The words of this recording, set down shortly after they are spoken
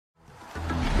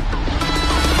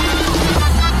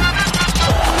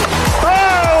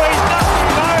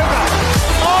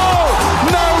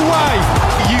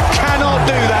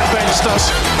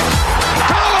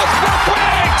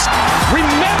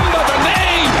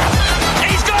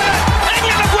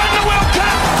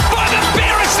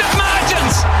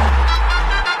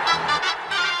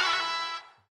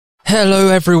Hello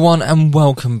everyone and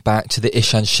welcome back to the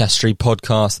Ishan Shastri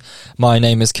podcast. My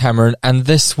name is Cameron and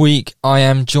this week I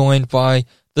am joined by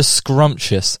the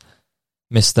scrumptious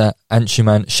Mr.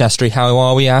 Anshuman Shastri. How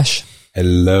are we, Ash?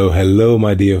 Hello,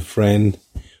 my dear friend.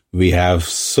 We have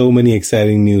so many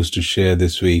exciting news to share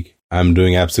this week. I'm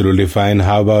doing absolutely fine.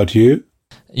 How about you?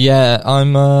 Yeah,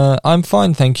 I'm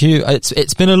fine, thank you.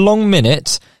 It's been a long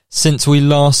minute since we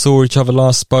last saw each other,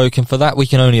 last spoke, and for that we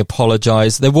can only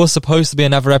apologise. There was supposed to be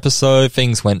another episode,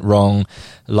 things went wrong,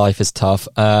 life is tough,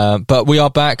 but we are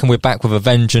back and we're back with a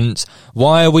vengeance.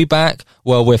 Why are we back?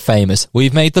 Well, we're famous.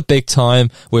 We've made the big time,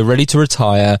 we're ready to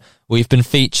retire, we've been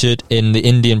featured in the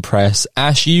Indian press.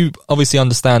 Ash, you obviously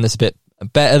understand this a bit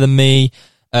better than me.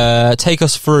 Take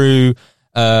us through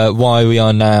why we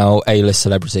are now A-list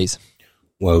celebrities.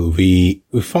 Well, we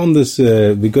found this,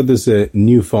 we got this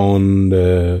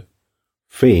newfound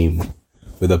fame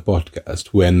with a podcast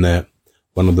when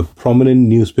one of the prominent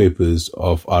newspapers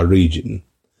of our region,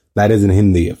 that is in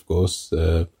Hindi, of course,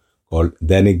 called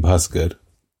WIPL,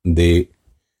 they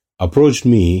approached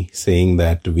me saying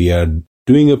that we are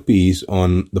doing a piece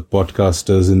on the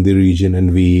podcasters in the region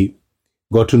and we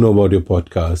got to know about your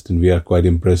podcast and we are quite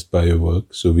impressed by your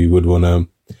work. So we would want to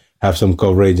have some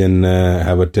coverage and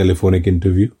have a telephonic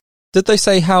interview. Did they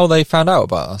say how they found out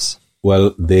about us?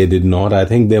 Well, they did not. I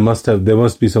think there must have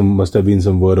been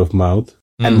some word of mouth.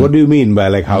 And what do you mean by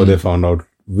like how they found out?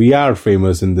 We are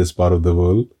famous in this part of the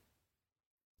world.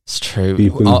 It's true.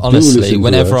 Honestly,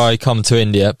 whenever I come to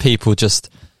India, people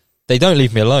they don't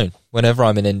leave me alone. Whenever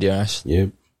I'm in India, Ash.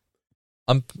 Yep.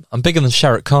 I'm bigger than Shah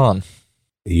Rukh Khan.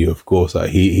 You, of course, are.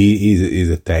 He's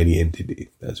a tiny entity,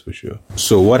 that's for sure.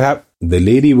 So what happened? The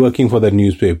lady working for that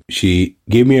newspaper, she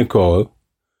gave me a call.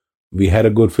 We had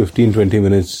a good 15-20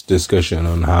 minutes discussion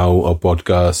on how a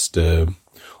podcast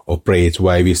operates,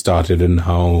 why we started and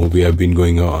how we have been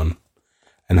going on,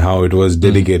 and how it was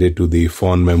dedicated to the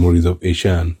fond memories of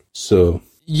Ishan. So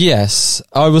yes,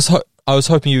 I was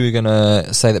hoping you were going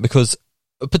to say that because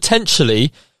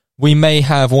potentially we may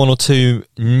have one or two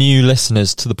new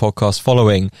listeners to the podcast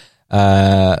following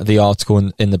the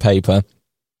article in the paper.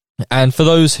 And for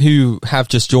those who have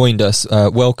just joined us,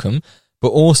 welcome. But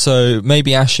also,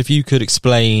 maybe, Ash, if you could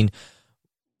explain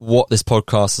what this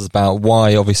podcast is about,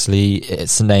 why, obviously,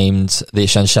 it's named the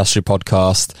Ishan Shastri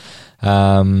podcast,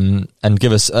 and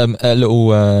give us a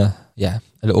little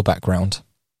background.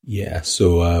 Yeah,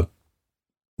 so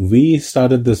we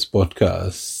started this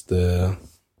podcast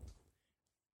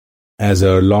as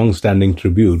a long-standing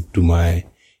tribute to my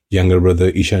younger brother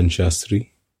Ishan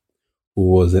Shastri, who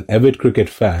was an avid cricket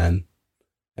fan.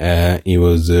 He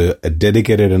was a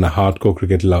dedicated and a hardcore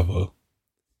cricket lover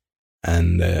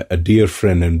and a dear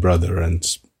friend and brother and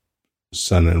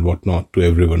son and whatnot to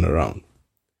everyone around.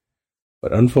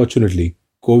 But unfortunately,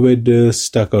 COVID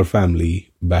stuck our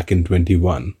family back in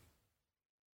 21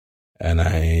 and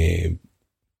I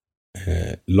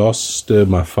lost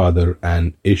my father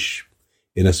and Ish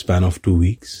in a span of 2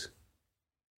 weeks.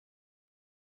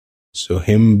 So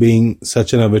him being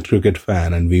such an avid cricket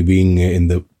fan and we being in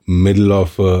the middle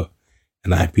of an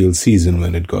IPL season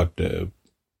when it got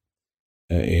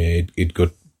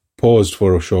paused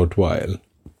for a short while,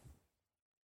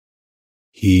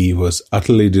 he was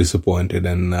utterly disappointed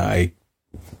and I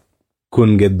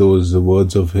couldn't get those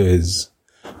words of his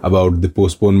about the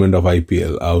postponement of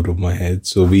IPL out of my head.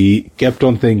 So we kept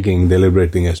on thinking,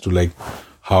 deliberating as to like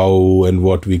how and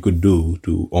what we could do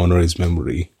to honor his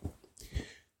memory.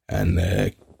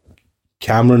 And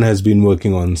Cameron has been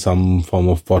working on some form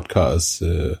of podcast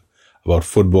about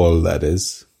football, that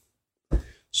is.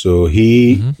 So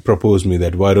he proposed me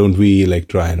that why don't we like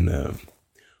try and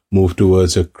move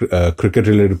towards a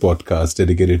cricket-related podcast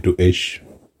dedicated to Ish.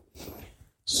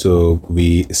 So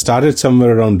we started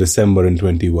somewhere around December in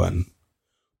 21,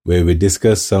 where we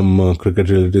discussed some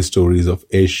cricket-related stories of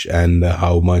Ish and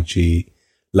how much he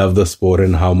loved the sport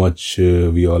and how much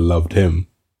we all loved him.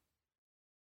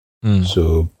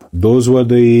 So those were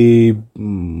the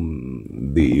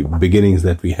beginnings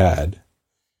that we had,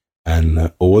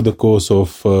 and over the course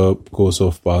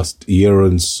of past year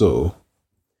and so,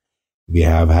 we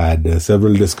have had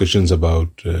several discussions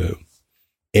about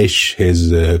Ish,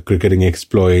 his cricketing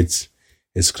exploits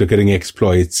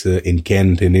in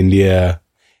Kent, in India,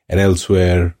 and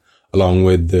elsewhere, along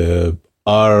with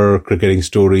our cricketing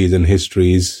stories and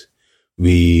histories.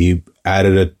 We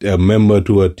added a member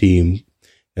to our team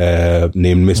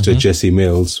named Mr. Jesse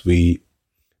Mills. We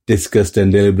discussed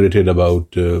and deliberated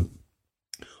about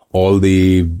all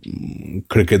the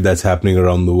cricket that's happening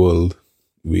around the world.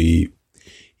 We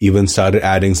even started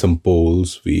adding some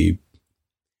polls. We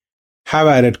have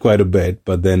added quite a bit,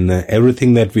 but then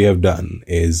everything that we have done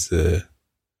is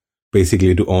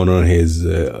basically to honor his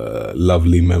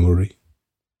lovely memory,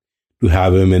 to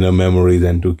have him in our memories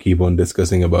and to keep on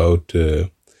discussing about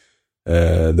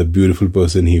the beautiful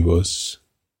person he was.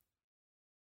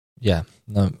 Yeah,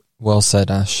 no, well said,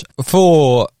 Ash.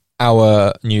 For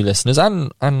our new listeners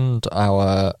and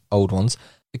our old ones,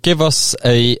 give us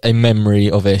a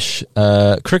memory of Ish,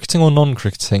 cricketing or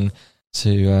non-cricketing,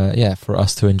 to for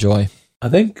us to enjoy. I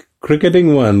think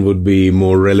cricketing one would be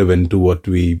more relevant to what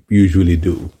we usually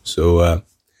do. So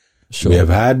we have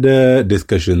had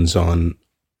discussions on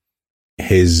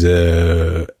his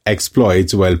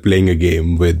exploits while playing a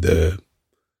game with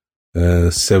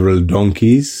several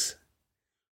donkeys,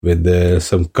 with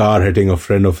some car hitting a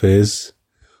friend of his,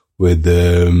 with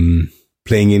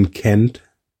playing in Kent.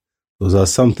 Those are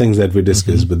some things that we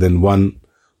discussed. But then one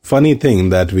funny thing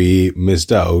that we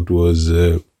missed out was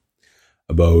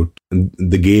about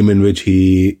the game in which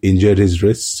he injured his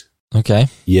wrist. Okay.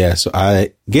 Yeah, so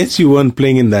I guess you weren't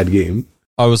playing in that game.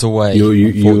 I was away. You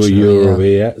were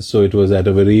away, yeah. So it was at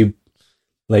a very,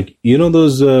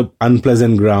 those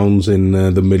unpleasant grounds in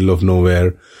the middle of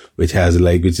nowhere, which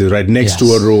is right next to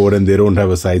a road and they don't have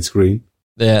a side screen.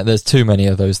 Yeah, there's too many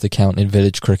of those to count in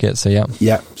village cricket, so yeah.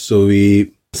 Yeah, so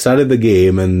we started the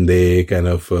game and they kind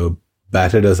of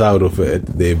battered us out of it.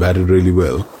 They batted really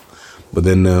well. But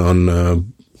then on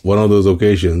one of those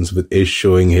occasions, with Ish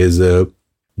showing his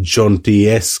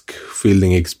jaunty-esque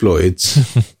fielding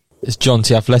exploits. It's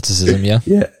jaunty athleticism, yeah?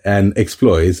 Yeah, and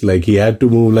exploits. He had to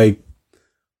move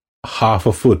half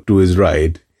a foot to his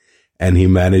right, and he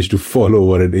managed to fall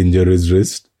over and injure his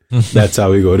wrist. That's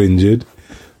how he got injured.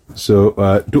 So,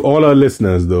 to all our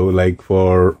listeners, though,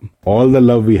 for all the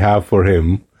love we have for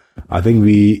him, I think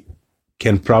we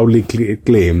can proudly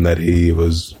claim that he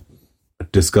was a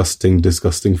disgusting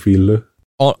fielder.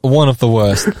 One of the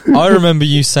worst. I remember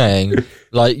you saying,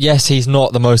 yes, he's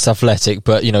not the most athletic,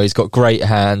 but, he's got great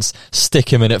hands.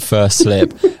 Stick him in at first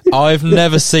slip. I've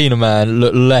never seen a man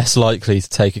look less likely to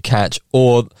take a catch,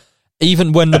 or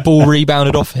even when the ball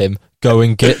rebounded off him, go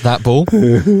and get that ball.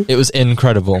 It was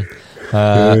incredible.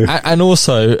 And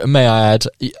also, may I add,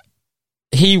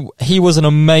 he was an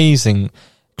amazing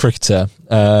cricketer,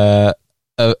 a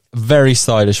very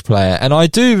stylish player, and I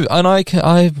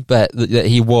bet that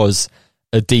he was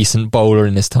a decent bowler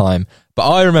in his time. But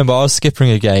I remember I was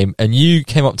skipping a game and you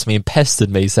came up to me and pestered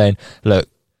me saying, look,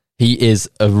 he is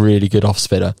a really good off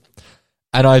spinner.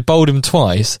 And I bowled him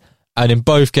twice, and in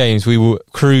both games we were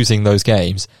cruising those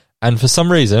games, and for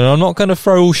some reason, and I'm not going to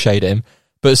throw all shade at him,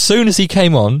 but as soon as he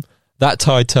came on, that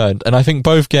tide turned, and I think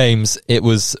both games it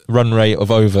was run rate of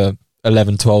over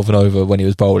 11, 12 and over when he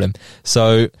was bowling.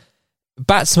 So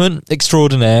batsman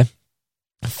extraordinaire,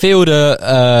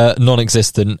 fielder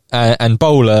non-existent, and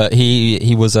bowler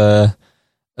he was a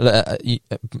he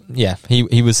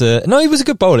was a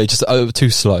good bowler, just too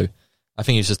slow. I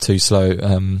think he was just too slow,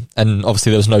 and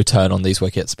obviously there was no turn on these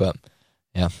wickets, but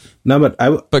yeah. No, but I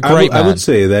would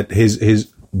say that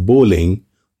his bowling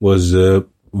was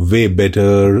way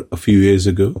better a few years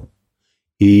ago.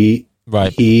 He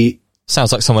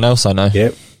sounds like someone else I know.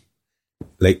 Yeah,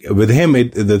 with him,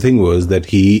 the thing was that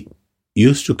he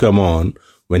used to come on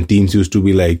when teams used to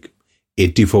be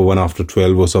 80 for 1 after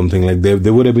 12 or something.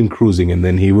 They would have been cruising, and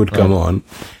then he would come on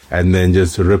and then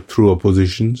just rip through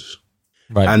oppositions.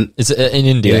 Right. And it's in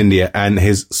India. In India, and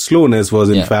his slowness was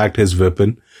in fact his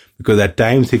weapon, because at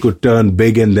times he could turn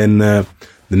big, and then the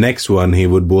next one he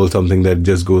would bowl something that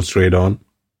just goes straight on.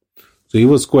 So he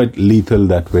was quite lethal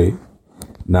that way.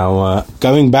 Now,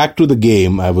 coming back to the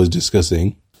game I was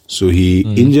discussing, so he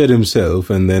injured himself,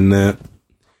 and then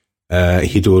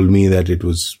he told me that it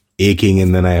was aching,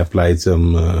 and then I applied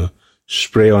some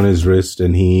spray on his wrist,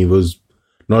 and he was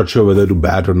not sure whether to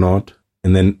bat or not.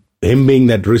 And then him being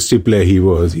that wristy player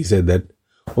he said that,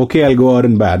 okay, I'll go out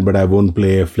and bat, but I won't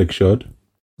play a flick shot.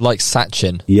 Like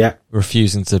Sachin. Yeah.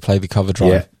 Refusing to play the cover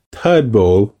drive. Yeah. Third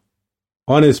ball,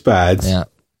 on his pads. Yeah.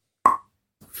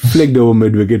 Flicked over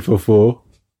mid-wicket for 4.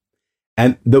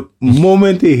 And the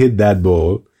moment he hit that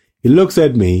ball, he looks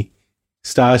at me,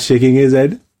 starts shaking his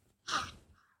head.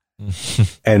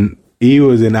 And he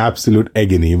was in absolute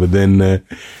agony. But then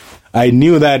I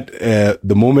knew that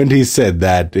the moment he said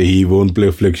that he won't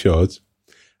play flick shots,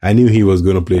 I knew he was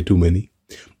going to play too many.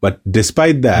 But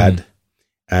despite that,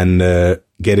 and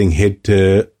getting hit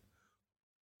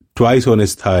twice on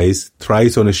his thighs,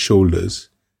 thrice on his shoulders,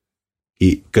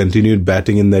 he continued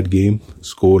batting in that game,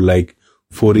 scored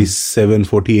 47,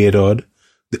 48 odd.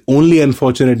 The only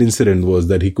unfortunate incident was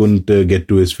that he couldn't get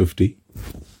to his 50.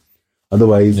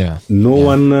 Otherwise, no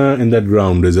one in that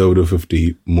ground deserved a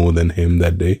 50 more than him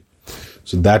that day.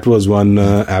 So that was one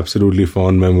absolutely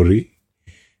fond memory.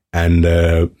 And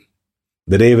the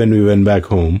day when we went back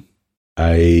home,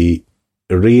 I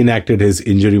reenacted his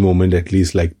injury moment at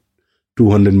least like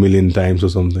 200 million times or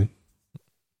something.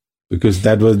 Because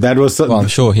that was well, I'm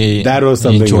sure that was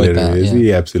something enjoyed that. Yeah.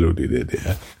 He absolutely did.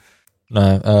 Yeah.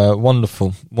 No,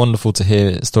 wonderful to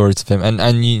hear stories of him,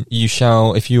 and you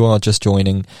shall, if you are just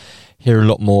joining, hear a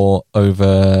lot more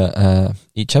over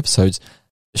each episode.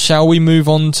 Shall we move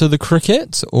on to the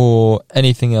cricket, or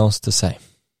anything else to say?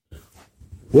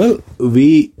 Well,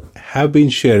 we have been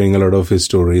sharing a lot of his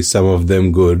stories, some of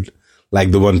them good,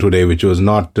 like the one today, which was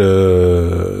not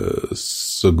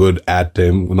so good at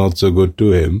him, not so good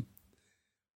to him.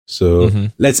 So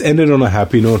let's end it on a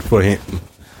happy note for him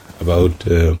about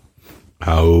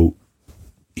how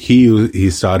he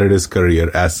started his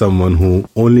career as someone who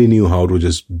only knew how to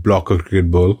just block a cricket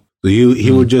ball. So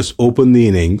he would just open the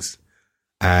innings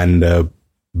and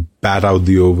bat out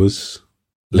the overs.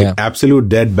 Like absolute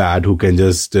dead bat who can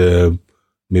just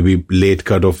maybe late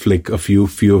cut or flick a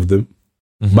few of them.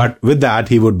 But with that,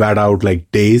 he would bat out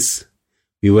like days.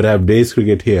 We would have days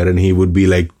cricket here and he would be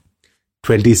like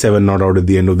 27 not out at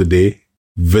the end of the day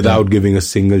without giving a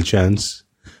single chance.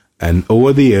 And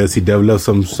over the years, he developed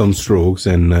some strokes.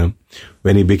 And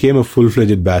when he became a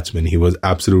full-fledged batsman, he was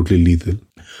absolutely lethal.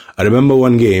 I remember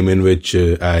one game in which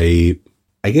I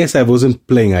guess I wasn't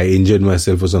playing. I injured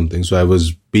myself or something. So I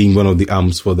was being one of the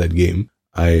umps for that game.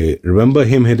 I remember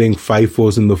him hitting 5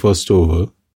 fours in the first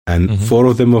over. And 4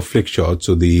 of them were flick shots.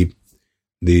 So the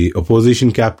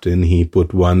opposition captain, he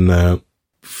put one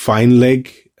fine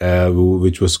leg,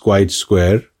 which was quite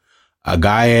square. A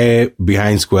guy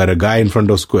behind square, a guy in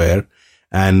front of square,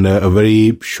 and a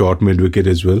very short mid-wicket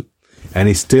as well. And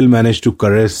he still managed to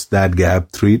caress that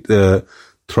gap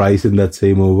thrice in that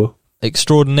same over.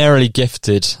 Extraordinarily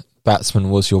gifted batsman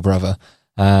was your brother.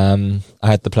 I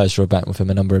had the pleasure of batting with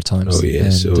him a number of times. Oh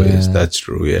yes, that's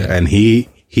true. Yeah, and he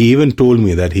even told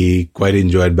me that he quite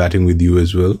enjoyed batting with you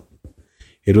as well.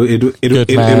 It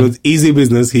was easy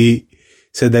business. He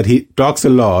said that he talks a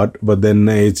lot, but then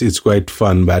it's quite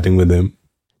fun batting with him.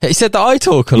 He said that I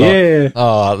talk a lot? Yeah.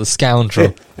 Oh, the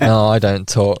scoundrel. No, I don't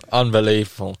talk.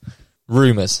 Unbelievable.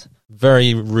 Rumours.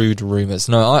 Very rude rumours.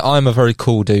 No, I'm a very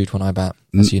cool dude when I bat,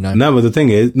 as you know. No, but the thing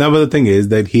is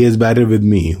that he has batted with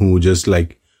me, who just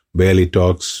like barely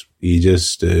talks. He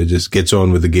just gets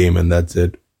on with the game and that's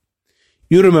it.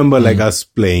 You remember like us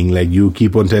playing, like you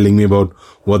keep on telling me about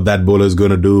what that bowler is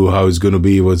going to do, how it's going to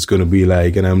be, what's going to be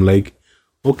like. And I'm like,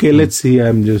 okay, let's see.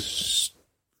 I'm just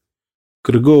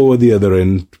going to go over the other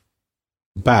end,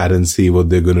 bat and see what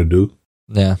they're going to do.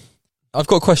 Yeah. I've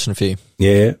got a question for you.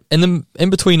 Yeah. In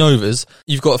between overs,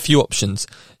 you've got a few options.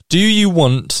 Do you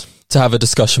want to have a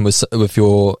discussion with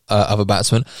your other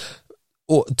batsman?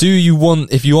 Or do you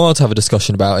want, if you are to have a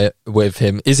discussion about it with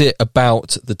him, is it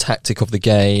about the tactic of the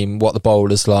game, what the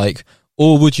bowler's like?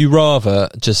 Or would you rather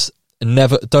just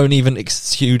don't even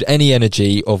exude any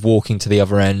energy of walking to the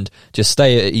other end, just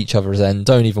stay at each other's end,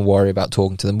 don't even worry about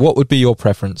talking to them? What would be your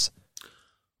preference?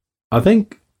 I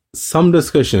think some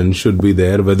discussion should be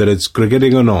there, whether it's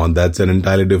cricketing or not. That's an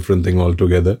entirely different thing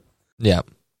altogether. Yeah.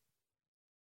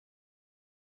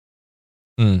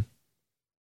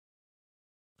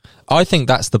 I think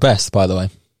that's the best, by the way.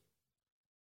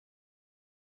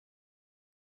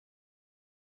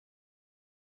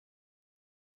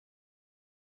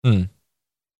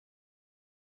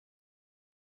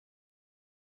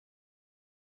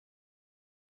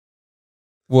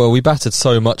 Well, we batted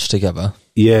so much together.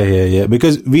 Yeah.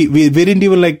 Because we didn't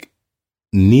even like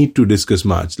need to discuss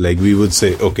much. Like we would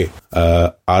say, okay,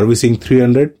 are we saying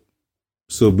 300?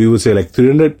 So we would say like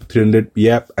 300,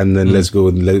 yep, and then let's go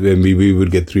and we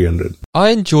would get 300.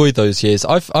 I enjoyed those years.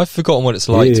 I've forgotten what it's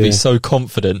like to be so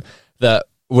confident that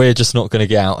we're just not going to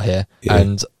get out here. Yeah.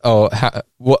 And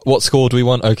what score do we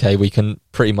want? Okay, we can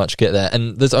pretty much get there.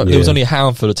 And there was only a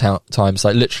handful of times,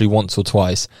 like literally once or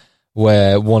twice,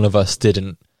 where one of us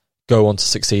didn't go on to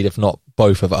succeed, if not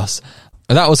both of us.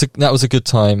 And that was a good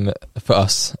time for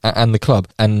us and the club.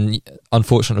 And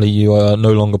unfortunately, you are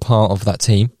no longer part of that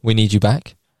team. We need you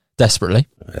back desperately.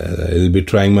 I'll be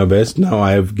trying my best. Now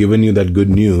I have given you that good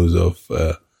news of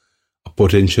a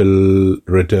potential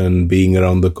return being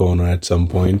around the corner at some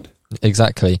point.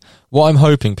 Exactly. What I'm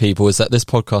hoping, people, is that this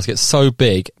podcast gets so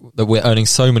big that we're earning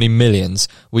so many millions,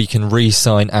 we can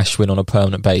re-sign Ashwin on a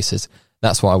permanent basis.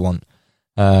 That's what I want.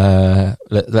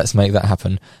 Let's make that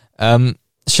happen.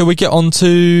 Shall we get on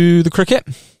to the cricket?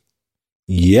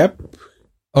 Yep.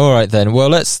 All right, then. Well,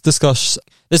 let's discuss.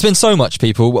 There's been so much,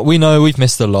 people. We know we've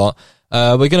missed a lot.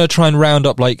 We're going to try and round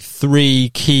up like 3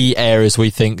 key areas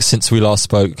we think since we last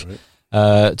spoke.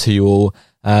 to you all.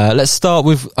 Let's start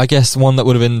with, I guess, one that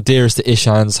would have been dearest to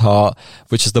Ishan's heart,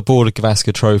 which is the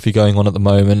Border-Gavaskar trophy going on at the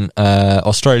moment.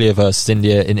 Australia versus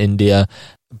India in India.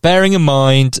 Bearing in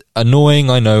mind, annoying,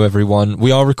 I know everyone,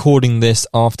 we are recording this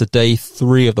after day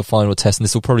 3 of the final test, and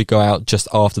this will probably go out just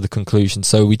after the conclusion,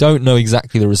 so we don't know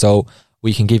exactly the result.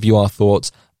 We can give you our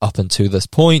thoughts up until this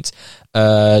point.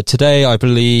 Today, I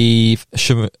believe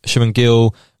Shubman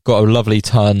Gill got a lovely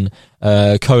ton.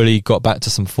 Kohli got back to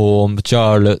some form.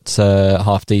 Jar looked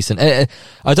half decent.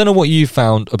 I don't know what you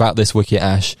found about this wicket,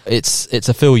 Ash. It's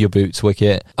a fill your boots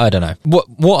wicket. I don't know.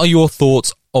 What are your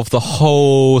thoughts of the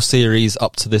whole series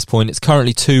up to this point? It's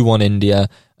currently 2-1 India.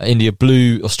 India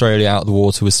blew Australia out of the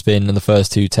water with spin in the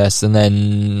first 2 tests, and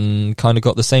then kind of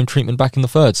got the same treatment back in the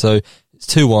third. So it's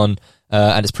 2-1,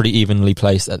 and it's pretty evenly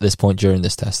placed at this point during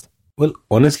this test. Well,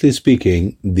 honestly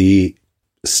speaking, the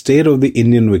state of the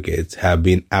Indian wickets have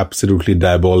been absolutely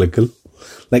diabolical.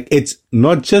 Like, it's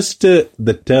not just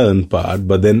the turn part,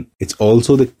 but then it's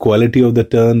also the quality of the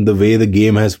turn, the way the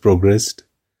game has progressed.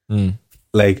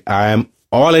 Like, I am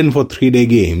all in for 3-day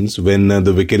games when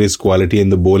the wicket is quality and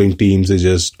the bowling teams are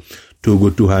just too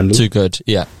good to handle. Too good,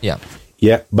 yeah.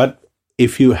 Yeah, but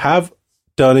if you have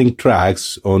turning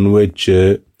tracks on which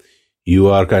you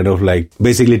are kind of like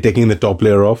basically taking the top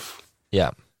layer off,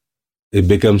 yeah, it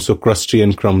becomes so crusty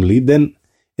and crumbly, then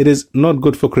it is not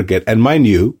good for cricket. And mind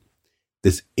you,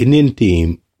 this Indian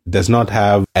team does not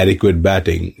have adequate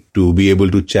batting to be able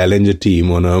to challenge a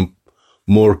team on a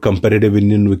more competitive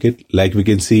Indian wicket, like we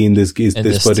can see in this case,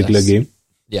 this particular test. Game.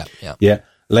 Yeah.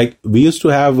 Like, we used to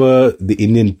have the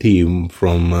Indian team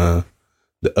from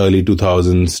the early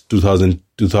 2000s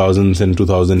and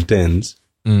 2010s,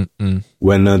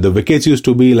 when the wickets used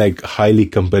to be like highly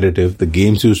competitive. The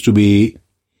games used to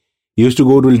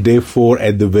go till day 4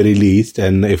 at the very least,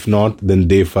 and if not, then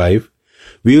day 5.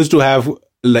 We used to have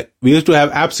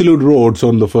absolute roads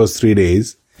on the first 3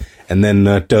 days, and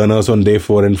then turners on day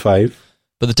 4 and 5.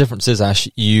 But the difference is, Ash,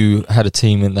 you had a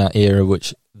team in that era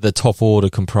which the top order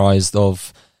comprised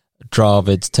of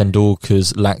Dravids,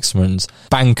 Tendulkars, Laxmans,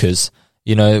 bankers,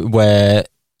 where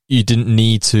you didn't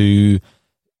need to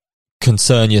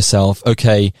concern yourself.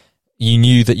 Okay, you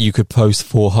knew that you could post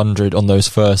 400 on those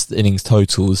first innings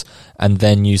totals and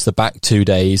then use the back 2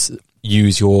 days,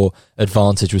 use your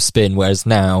advantage with spin, whereas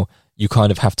now you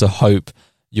kind of have to hope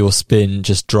your spin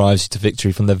just drives you to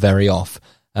victory from the very off.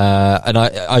 And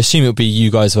I assume it'll be you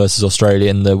guys versus Australia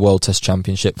in the World Test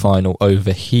Championship final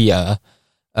over here.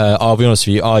 I'll be honest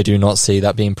with you, I do not see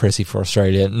that being pretty for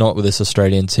Australia, not with this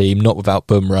Australian team, not without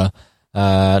Bumrah,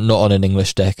 not on an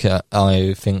English deck.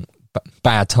 I think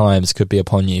bad times could be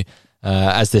upon you.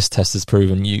 As this test has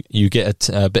proven, you get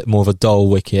a bit more of a dull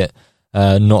wicket,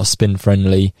 not spin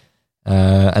friendly,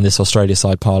 and this Australia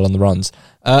side pile on the runs.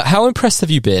 How impressed have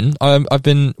you been? I've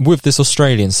been with this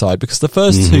Australian side because the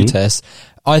first 2 tests,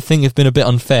 I think, have been a bit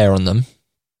unfair on them.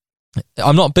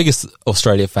 I'm not biggest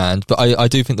Australia fan, but I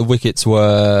do think the wickets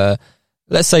were,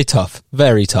 let's say, tough,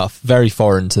 very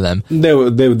foreign to them. They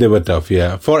were tough,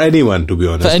 yeah, for anyone, to be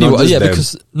honest. For anyone, yeah,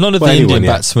 because none of the Indian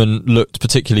batsmen looked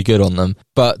particularly good on them.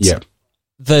 But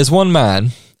there's one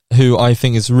man who I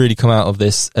think has really come out of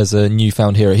this as a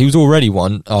newfound hero. He was already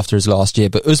one after his last year,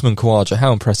 but Usman Khawaja,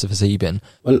 how impressive has he been?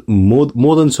 Well,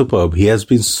 more than superb. He has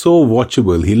been so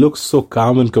watchable. He looks so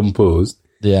calm and composed.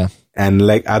 Yeah. And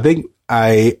I think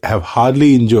I have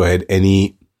hardly enjoyed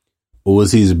any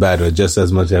overseas batter just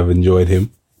as much as I've enjoyed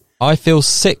him. I feel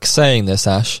sick saying this,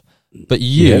 Ash, but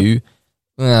you,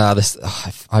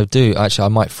 I do, actually, I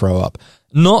might throw up.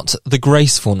 Not the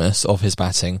gracefulness of his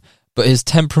batting, but his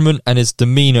temperament and his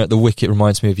demeanour at the wicket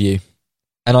reminds me of you.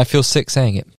 And I feel sick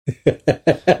saying it.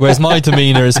 Whereas my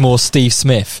demeanour is more Steve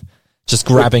Smith, just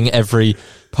grabbing every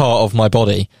part of my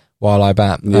body while I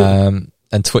bat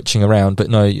and twitching around. But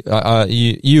no,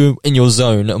 you in your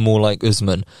zone are more like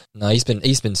Usman. No, he's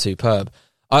been superb.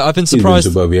 I've been surprised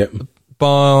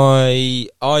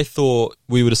I thought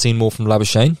we would have seen more from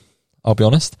Labuschagne, I'll be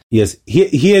honest. Yes,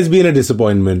 he has been a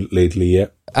disappointment lately, yeah.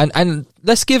 And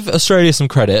let's give Australia some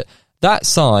credit. That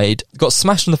side got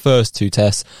smashed in the first 2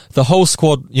 tests. The whole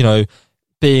squad,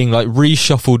 being like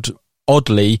reshuffled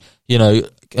oddly,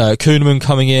 Kuhneman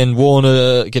coming in,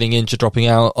 Warner getting injured, dropping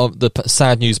out. The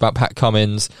sad news about Pat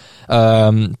Cummins.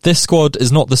 This squad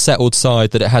is not the settled side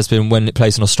that it has been when it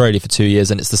plays in Australia for 2 years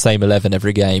and it's the same 11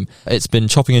 every game. It's been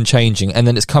chopping and changing, and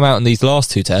then it's come out in these last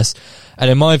 2 tests, and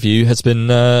in my view has been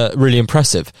really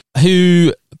impressive.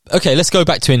 Okay, let's go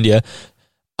back to India.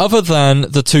 Other than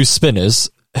the 2 spinners,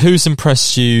 who's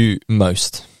impressed you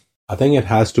most? I think it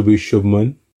has to be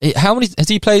Shubman. How many has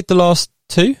he played the last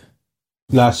 2?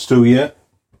 Last 2, yeah.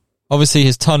 Obviously,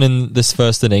 his ton in this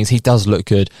first innings, he does look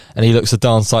good, and he looks a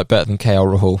darn sight better than KL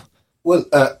Rahul. Well,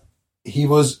 he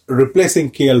was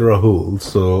replacing KL Rahul,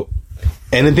 so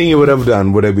anything he would have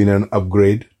done would have been an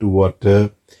upgrade to what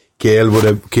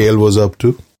KL was up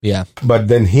to. Yeah. But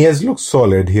then he has looked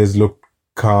solid. He has looked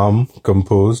calm,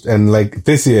 composed, and like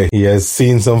this year, he has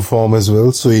seen some form as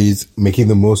well, so he's making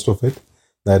the most of it.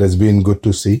 That has been good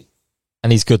to see.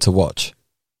 And he's good to watch.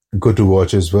 Good to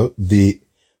watch as well. The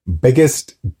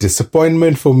biggest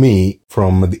disappointment for me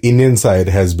from the Indian side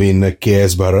has been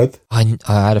KS Bharat. I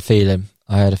had a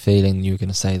feeling. You were going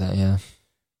to say that, yeah.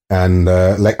 And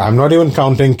I'm not even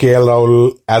counting KL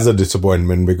Rahul as a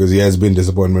disappointment because he has been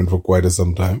disappointment for quite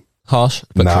some time. Harsh,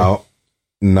 but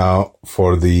now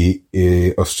for the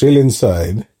Australian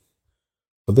side,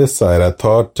 for this side, I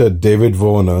thought David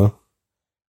Warner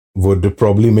would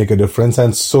probably make a difference,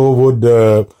 and so would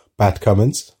Pat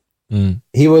Cummins.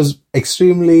 He was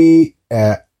extremely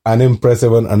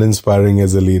unimpressive and uninspiring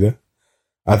as a leader.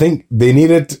 I think they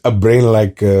needed a brain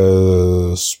like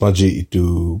Smudgy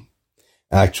to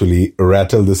actually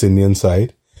rattle this Indian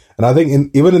side. And I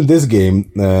think even in this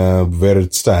game, where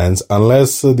it stands,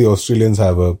 unless the Australians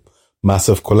have a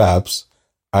massive collapse,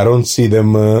 I don't see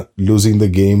them losing the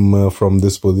game from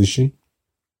this position.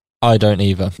 I don't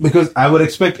either. Because I would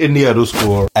expect India to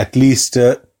score at least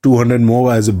 200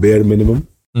 more as a bare minimum.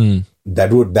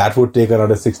 That would take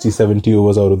another 60-70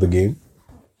 overs out of the game.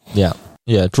 Yeah,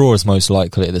 draw is most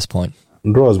likely at this point.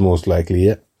 Draw is most likely,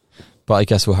 yeah. But I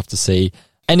guess we'll have to see.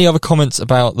 Any other comments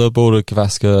about the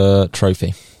Border-Gavaskar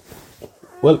trophy?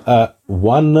 Well,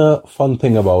 one fun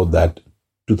thing about that,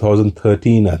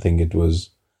 2013, I think it was,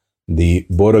 the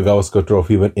Border-Gavaskar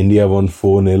trophy when India won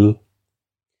 4-0,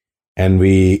 and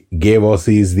we gave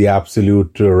Aussies the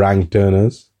absolute rank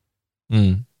turners.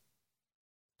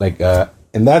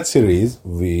 In that series,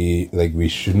 we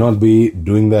should not be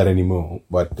doing that anymore.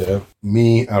 But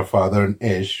me, our father, and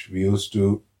Ish, we used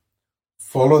to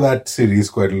follow that series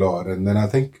quite a lot. And then I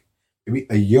think maybe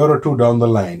a year or two down the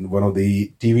line, one of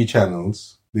the TV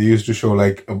channels, they used to show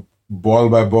like a ball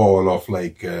by ball of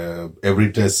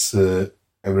every test, like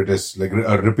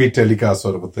a repeat telecast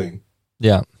sort of a thing.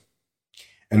 Yeah.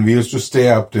 And we used to stay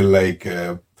up till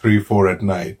 3-4 at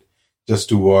night just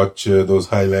to watch those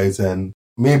highlights. And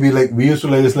maybe we used to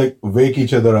just wake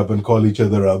each other up and call each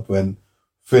other up when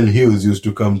Phil Hughes used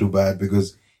to come to bat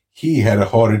because he had a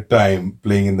horrid time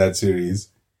playing in that series.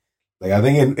 I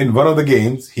think in one of the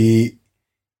games, he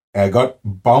got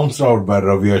bounced out by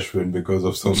Ravi Ashwin because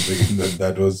of something.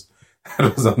 that was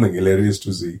something hilarious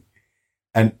to see.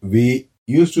 And we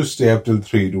used to stay up till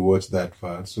 3 to watch that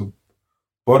part. So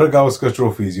Border-Gavaskar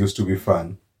trophies used to be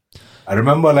fun. I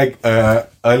remember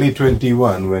early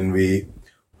 21 when we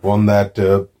won that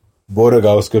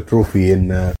Border-Gavaskar trophy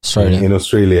in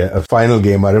Australia, a final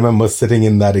game. I remember sitting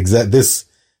in that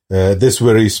this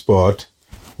very spot,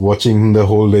 watching the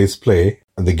whole day's play.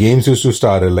 And the games used to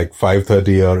start at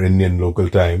 5:30 or Indian local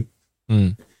time.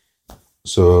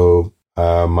 So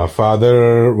my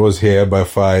father was here by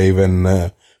 5,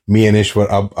 and me and Ish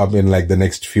were up in the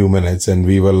next few minutes, and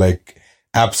we were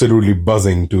absolutely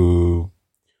buzzing to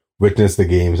witness the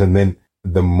games. And then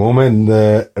the moment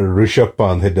the Rishabh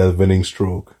Pant hit that winning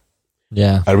stroke,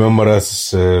 I remember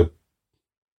us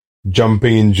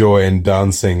jumping in joy and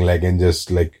dancing and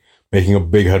just making a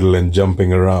big huddle and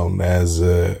jumping around as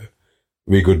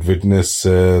we could witness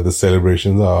the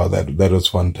celebrations. Oh, that was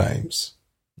fun times.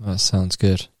 That sounds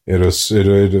good. It was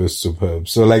superb.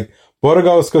 So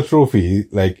Border-Gavaskar trophy,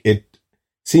 it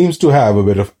seems to have a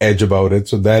bit of edge about it.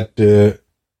 So that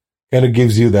kind of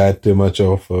gives you that much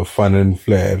of fun and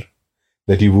flair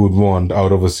that you would want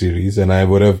out of a series. And I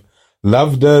would have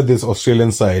loved this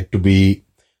Australian side to be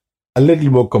a little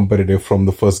more competitive from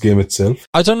the first game itself.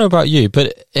 I don't know about you,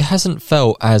 but it hasn't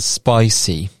felt as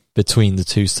spicy between the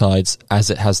two sides as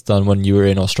it has done when you were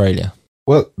in Australia.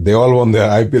 Well, they all won their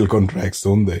IPL contracts,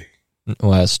 don't they?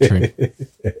 Well, that's true.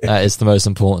 That is the most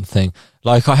important thing.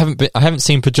 I haven't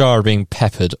seen Pujara being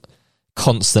peppered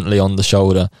constantly on the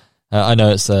shoulder. I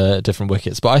know it's different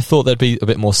wickets, but I thought there'd be a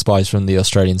bit more spice from the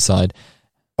Australian side.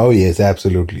 Oh yes,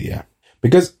 absolutely, yeah.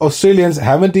 Because Australians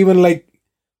haven't even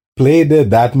played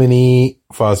that many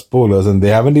fast bowlers, and they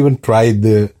haven't even tried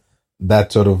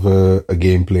that sort of a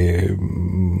gameplay.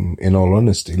 In all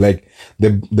honesty,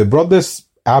 they brought this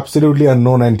absolutely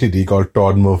unknown entity called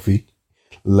Todd Murphy.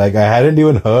 I hadn't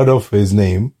even heard of his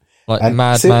name.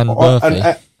 Madman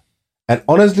Murphy. And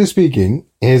honestly speaking,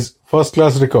 his first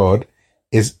class record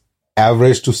is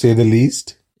average to say the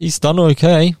least. He's done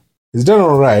okay. He's done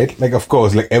all right. Of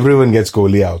course, everyone gets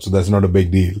Kohli out, so that's not a big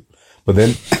deal. But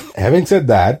then, having said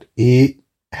that, he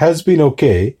has been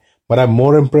okay. But I'm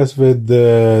more impressed with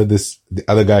the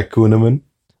other guy, Koeneman.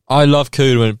 I love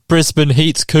Koeneman. Brisbane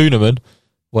Heat's Koeneman.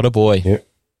 What a boy.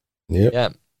 Yeah.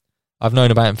 I've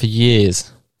known about him for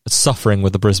years. Suffering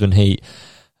with the Brisbane Heat.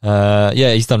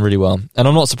 He's done really well. And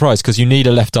I'm not surprised because you need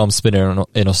a left arm spinner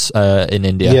in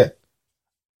India. Yeah.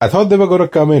 I thought they were going to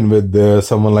come in with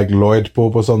someone like Lloyd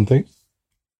Pope or something.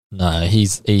 No,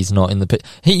 he's not in the pit.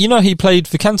 He played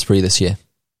for Canterbury this year.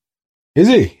 Is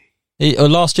he?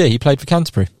 Last year he played for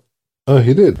Canterbury. Oh,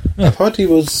 he did. Yeah. I thought he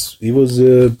was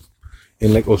in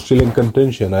like Australian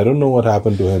contention. I don't know what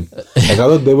happened to him. Like I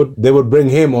thought they would bring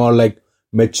him or like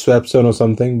Mitch Swepson or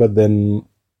something, but then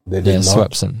they did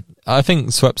not. Swepson. I think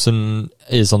Swepson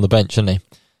is on the bench, isn't he?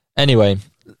 Anyway,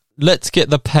 let's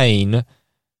get the pain,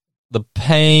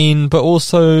 but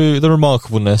also the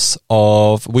remarkableness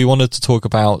of. We wanted to talk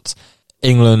about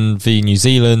England v New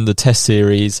Zealand, the Test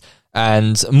series.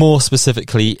 And more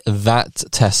specifically, that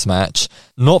test match,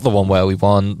 not the one where we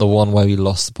won, the one where we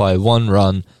lost by 1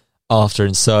 run after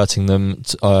inserting them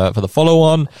for the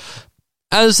follow-on.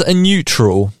 As a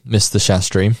neutral, Mr.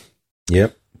 Shastri,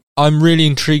 yep, I'm really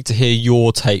intrigued to hear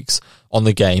your takes on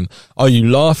the game. Are you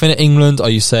laughing at England? Are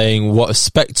you saying, what a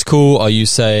spectacle? Are you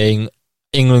saying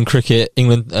England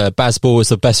Bazball is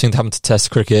the best thing to happen to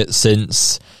Test cricket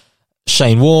since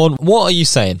Shane Warne? What are you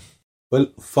saying? Well,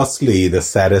 firstly, the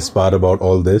saddest part about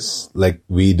all this, like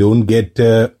we don't get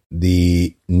the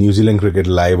New Zealand cricket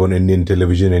live on Indian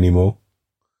television anymore.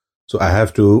 So I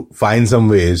have to find some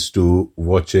ways to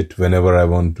watch it whenever I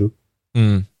want to.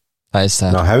 That is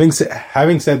sad. Now, having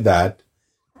said that,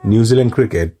 New Zealand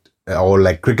cricket, or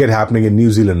like cricket happening in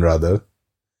New Zealand rather,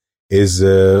 is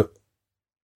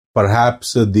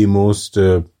perhaps the most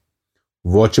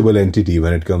watchable entity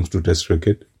when it comes to Test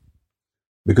cricket.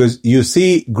 Because you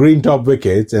see green top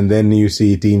wickets and then you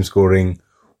see teams scoring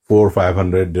 400 or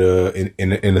 500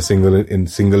 in a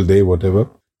single day, whatever.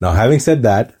 Now, having said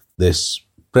that, this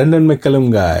Brendan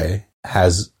McCullum guy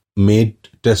has made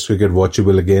Test cricket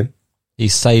watchable again.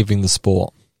 He's saving the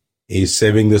sport. He's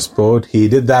saving the sport. He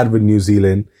did that with New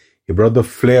Zealand. He brought the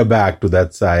flair back to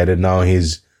that side and now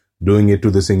he's doing it to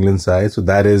this England side. So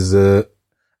that is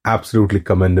absolutely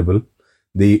commendable.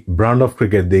 The brand of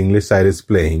cricket the English side is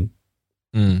playing,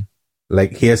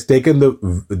 like he has taken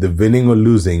the winning or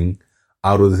losing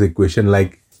out of this equation.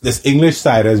 Like this English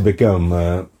side has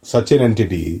become such an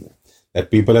entity that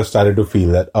people have started to feel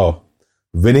that,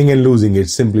 winning and losing, it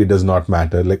simply does not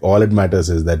matter. Like all it matters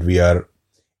is that we are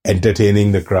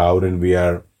entertaining the crowd and we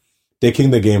are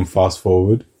taking the game fast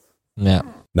forward. Yeah.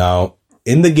 Now,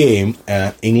 in the game,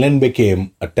 England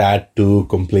became a tad too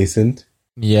complacent.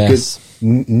 Yes. Because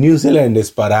New Zealand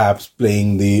is perhaps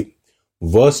playing the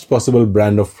worst possible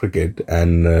brand of cricket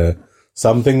and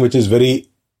something which is very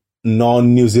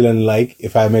non-New Zealand-like,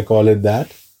 if I may call it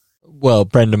that. Well,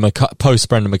 post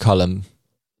Brendan McCullum,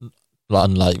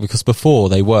 unlike, because before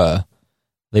they were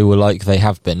like they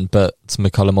have been, but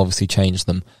McCullum obviously changed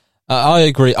them. I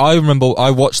agree. I remember I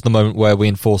watched the moment where we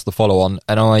enforced the follow-on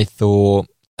and I thought,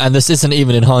 and this isn't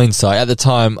even in hindsight, at the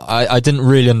time I didn't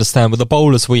really understand with the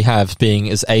bowlers we have being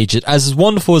as aged, as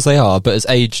wonderful as they are, but as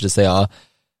aged as they are,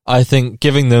 I think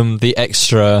giving them the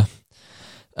extra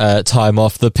time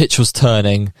off, the pitch was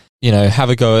turning, have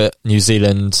a go at New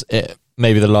Zealand,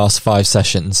 maybe the last 5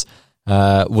 sessions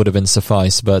would have been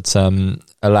suffice, but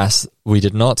alas, we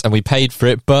did not, and we paid for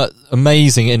it. But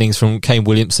amazing innings from Kane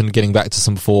Williamson getting back to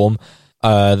some form.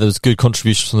 There was good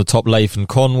contributions from the top, Leif and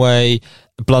Conway.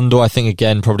 Blundell, I think,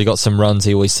 again, probably got some runs.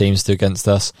 He always seems to against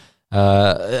us.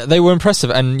 They were impressive,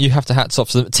 and you have to hats off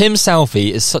to them. Tim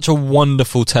Southee is such a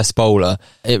wonderful Test bowler.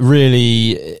 It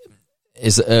really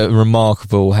is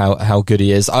remarkable how good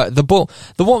he is. The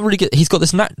one really good, he's got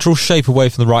this natural shape away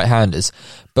from the right-handers,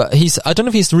 but I don't know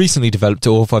if he's recently developed it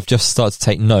or if I've just started to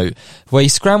take note, where he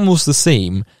scrambles the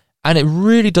seam and it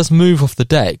really does move off the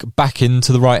deck back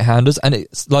into the right-handers, and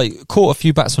it's like caught a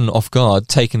few batsmen off guard,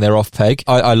 taking their off peg.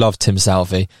 I love Tim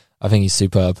Southee. I think he's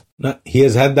superb. Now, he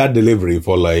has had that delivery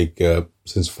for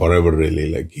since forever,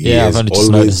 really. Like he I've only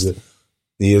just noticed.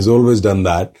 He has always done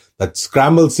that. That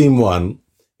scramble seam one,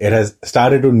 it has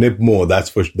started to nip more.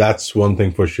 That's one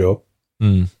thing for sure.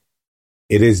 It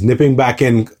is nipping back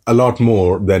in a lot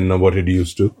more than what it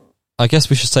used to. I guess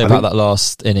we should say about that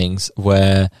last innings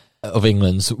of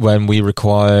England's when we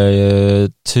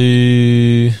required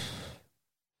 250?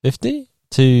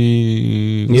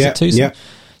 Something like that.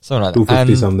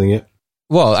 250 something, yeah.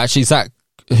 Well, actually, Zach,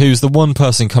 who's the one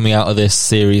person coming out of this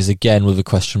series again with a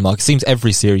question mark. It seems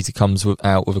every series he comes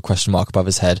out with a question mark above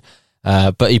his head.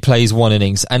 But he plays one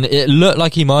innings, and it looked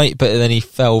like he might, but then he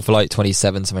fell for like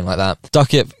 27, something like that.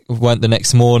 Duckett went the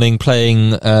next morning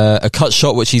playing a cut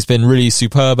shot, which he's been really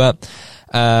superb at.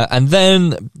 And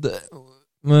then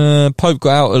Pope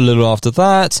got out a little after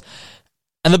that.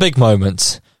 And the big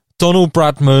moment, Donald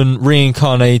Bradman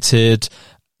reincarnated.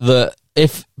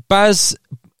 If Baz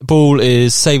Ball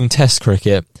is saving Test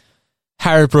cricket,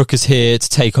 Harry Brook is here to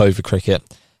take over cricket.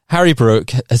 Harry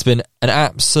Brook has been an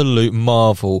absolute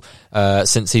marvel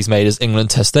since he's made his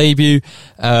England Test debut.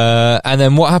 And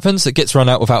then what happens? It gets run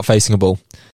out without facing a ball.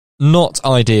 Not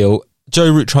ideal.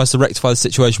 Joe Root tries to rectify the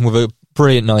situation with a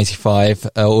brilliant 95,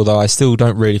 although I still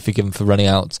don't really forgive him for running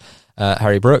out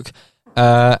Harry Brook.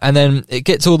 And then it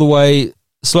gets all the way,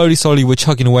 slowly we're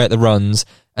chugging away at the runs,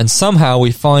 and somehow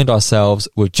we find ourselves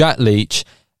with Jack Leach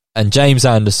and James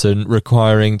Anderson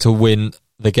requiring to win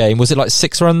the game. Was it like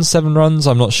 6 runs, 7 runs?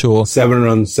 I'm not sure. 7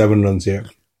 runs, yeah.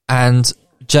 And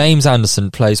James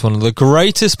Anderson plays one of the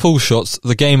greatest pull shots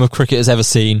the game of cricket has ever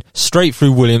seen, straight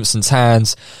through Williamson's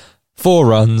hands. 4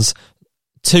 runs,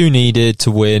 2 needed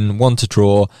to win, 1 to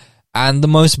draw, and the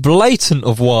most blatant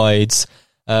of wides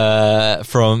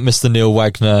from Mr. Neil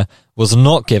Wagner was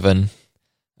not given.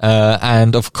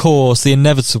 And of course, the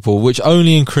inevitable, which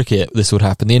only in cricket this would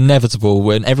happen, the inevitable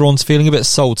when everyone's feeling a bit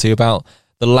salty about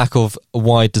the lack of a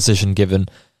wide decision given,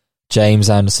 James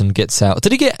Anderson gets out.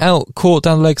 Did he get out caught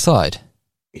down the leg side?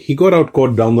 He got out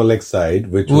caught down the leg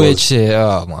side, which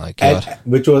oh my god,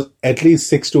 which was at least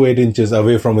 6 to 8 inches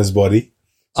away from his body.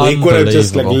 So he could have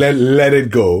just like let it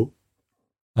go,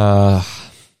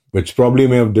 which probably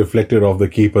may have deflected off the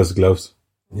keeper's gloves.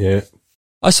 Yeah,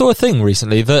 I saw a thing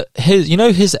recently that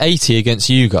his 80 against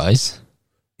you guys.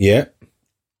 Yeah.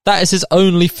 That is his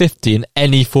only 50 in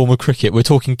any form of cricket. We're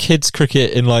talking kids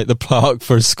cricket in like the park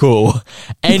for a school.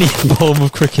 Any form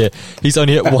of cricket. He's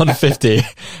only at 150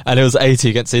 and it was 80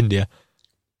 against India.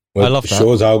 Well, I love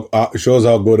that. Shows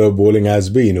how good a bowling has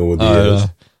been over the years.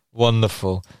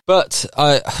 Wonderful. But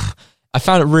I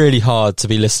found it really hard to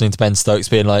be listening to Ben Stokes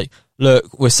being like,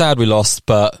 look, we're sad we lost,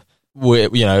 but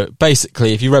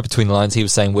basically if you read between the lines, he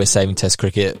was saying we're saving Test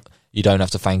cricket. You don't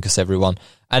have to thank us, everyone.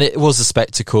 And it was a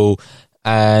spectacle.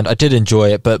 And I did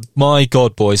enjoy it, but my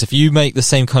God, boys, if you make the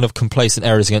same kind of complacent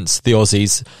errors against the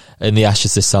Aussies in the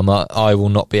Ashes this summer, I will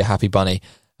not be a happy bunny.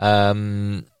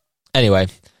 Anyway,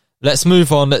 let's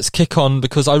move on. Let's kick on,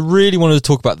 because I really wanted to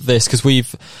talk about this because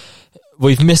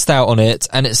we've missed out on it,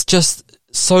 and it's just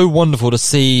so wonderful to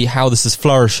see how this is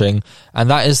flourishing, and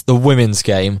that is the women's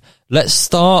game. Let's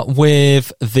start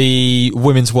with the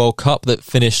Women's World Cup that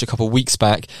finished a couple of weeks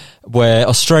back, where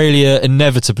Australia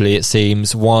inevitably, it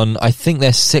seems, won, I think,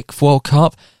 their 6th World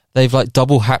Cup. They've like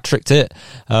double hat-tricked it,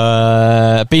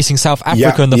 beating South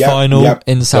Africa in the final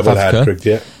in South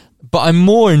Africa. But I'm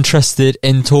more interested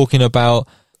in talking about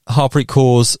Harpreet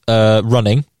Kaur's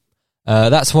running.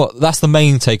 That's the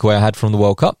main takeaway I had from the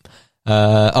World Cup.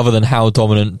 Other than how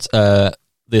dominant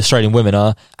the Australian women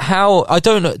are. I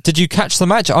don't know, did you catch the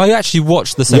match? I actually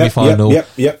watched the semi-final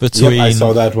between I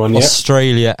saw that one,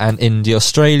 Australia and India.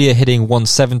 Australia hitting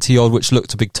 170 odd, which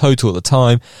looked a big total at the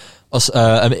time.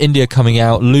 India coming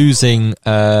out, losing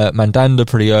Mandanda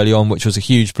pretty early on, which was a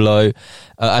huge blow.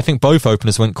 I think both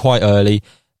openers went quite early.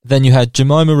 Then you had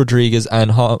Jemima Rodriguez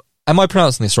and am I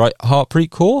pronouncing this right? Harpreet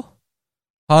Kaur?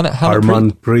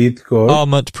 Harmanpreet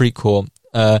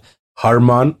Kaur.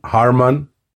 Harman.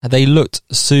 They looked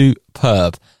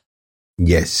superb.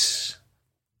 Yes.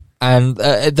 And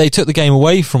they took the game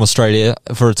away from Australia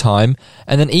for a time.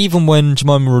 And then even when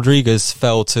Jemima Rodriguez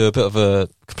fell to a bit of a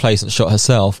complacent shot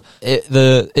herself,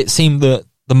 it seemed that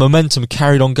the momentum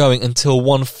carried on going until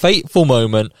one fateful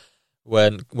moment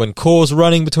when Kaur's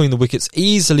running between the wickets,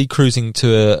 easily cruising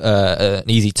to an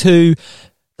easy 2.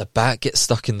 The bat gets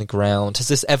stuck in the ground. Has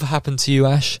this ever happened to you,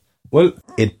 Ash? Well,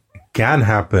 it can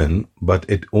happen, but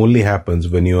it only happens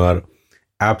when you are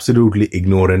absolutely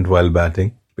ignorant while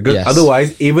batting. Because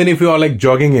otherwise, even if you are like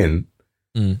jogging in,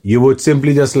 you would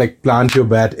simply just like plant your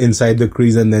bat inside the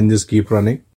crease and then just keep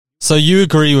running. So you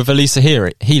agree with Elisa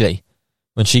Healy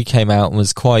when she came out and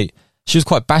was quite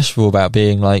bashful about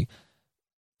being like,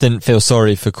 didn't feel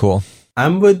sorry for Kaur.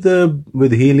 I'm with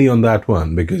Healy on that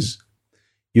one, because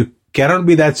you cannot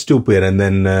be that stupid and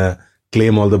then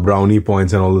claim all the brownie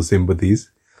points and all the sympathies.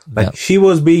 Like she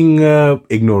was being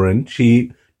ignorant.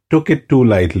 She took it too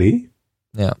lightly.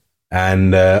 Yeah.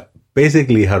 And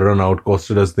basically her run out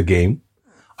costed us the game,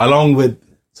 along with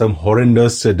some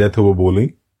horrendous death over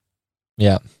bowling.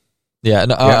 Yeah. Yeah.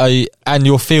 And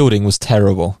your fielding was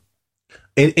terrible.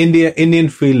 Indian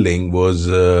fielding was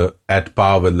at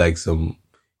par with like some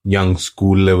young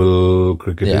school level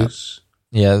cricketers.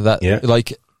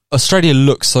 Like Australia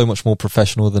looks so much more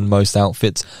professional than most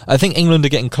outfits. I think England are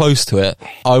getting close to it.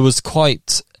 I was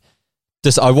quite...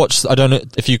 I watched, I don't know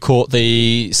if you caught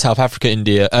the South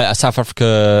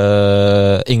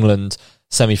Africa-England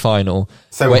semi-final.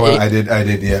 I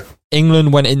did, yeah.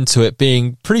 England went into it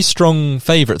being pretty strong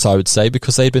favourites, I would say,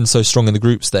 because they'd been so strong in the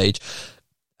group stage.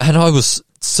 And I was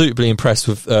suitably impressed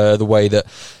with the way that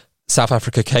South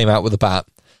Africa came out with the bat.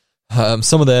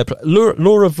 Some of their...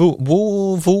 Laura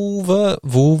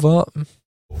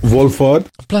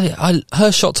Wolford. Bloody,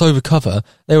 her shots over cover,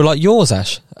 they were like yours,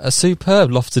 Ash. A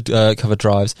superb lofted cover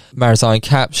drives. Marizine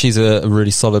Cap, she's a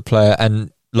really solid player,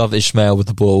 and Love Ishmael with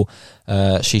the ball.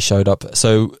 She showed up.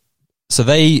 So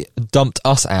they dumped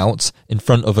us out in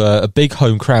front of a big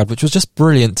home crowd, which was just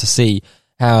brilliant to see.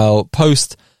 How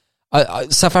post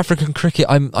South African cricket,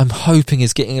 I'm hoping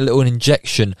is getting a little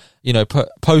injection. You know,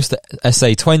 post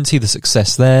SA20, the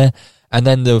success there. And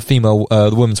then the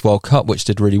Women's World Cup, which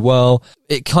did really well.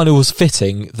 It kind of was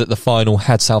fitting that the final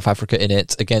had South Africa in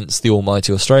it against the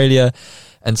almighty Australia.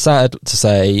 And sad to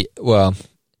say, well,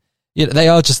 you know, they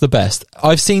are just the best.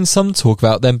 I've seen some talk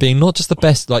about them being not just the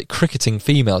best like cricketing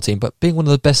female team, but being one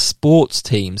of the best sports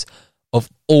teams of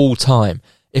all time.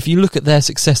 If you look at their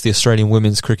success, the Australian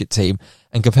women's cricket team,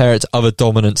 and compare it to other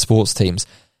dominant sports teams,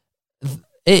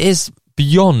 it is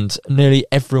beyond nearly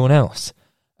everyone else.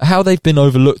 How they've been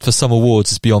overlooked for some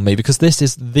awards is beyond me, because this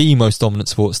is the most dominant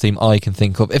sports team I can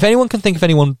think of. If anyone can think of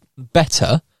anyone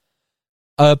better,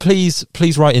 please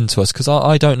write into us, because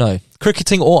I don't know.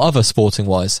 Cricketing or other sporting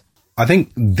wise. I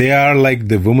think they are like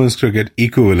the women's cricket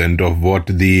equivalent of what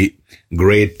the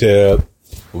great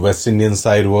West Indian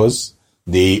side was.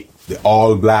 The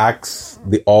All Blacks,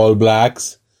 the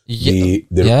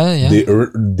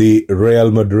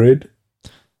Real Madrid.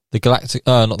 The Galactic,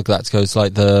 not the Galacticos,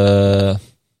 like the...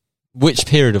 Which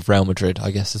period of Real Madrid,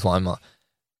 I guess, is what I'm at.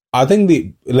 I think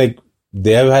they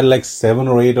have had like 7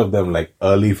 or 8 of them, like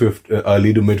early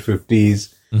to mid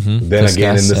 50s. Mm-hmm. Then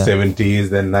again in the 70s,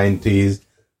 then 90s,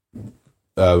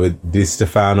 with Di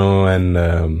Stefano and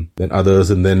then others.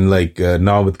 And then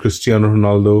now with Cristiano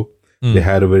Ronaldo, they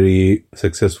had a very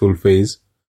successful phase.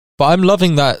 But I'm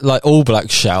loving that like All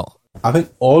Blacks shout. I think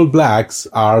All Blacks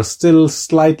are still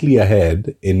slightly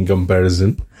ahead in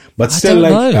comparison, but still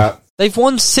they've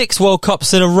won 6 World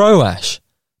Cups in a row, Ash.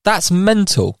 That's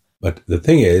mental. But the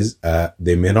thing is,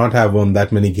 they may not have won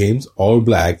that many games. All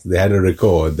Blacks, they had a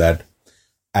record that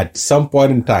at some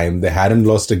point in time, they hadn't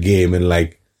lost a game in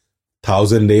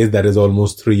 1,000 days. That is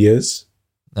almost 3 years.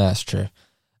 That's true.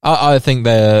 I think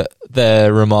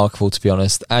they're remarkable, to be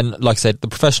honest. And like I said, the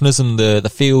professionalism,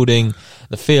 the fielding,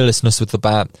 the fearlessness with the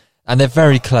bat, and they're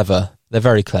very clever. They're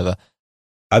very clever.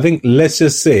 I think let's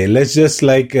just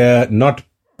not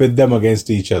pit them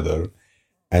against each other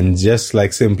and just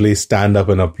simply stand up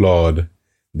and applaud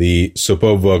the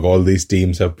superb work all these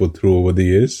teams have put through over the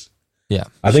years. Yeah.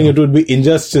 I think it would be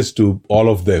injustice to all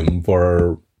of them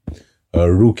for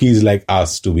rookies like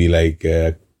us to be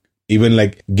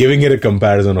even giving it a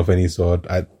comparison of any sort.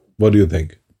 What do you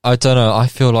think? I don't know. I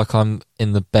feel like I'm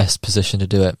in the best position to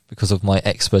do it because of my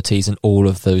expertise in all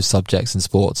of those subjects in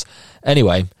sports.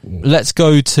 Anyway, let's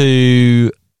go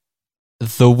to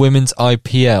the women's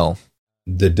IPL.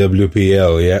 The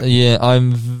WPL, yeah. Yeah,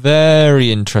 I'm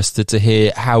very interested to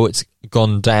hear how it's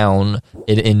gone down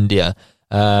in India.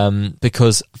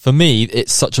 Because for me,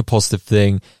 it's such a positive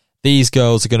thing. These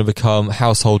girls are going to become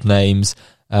household names.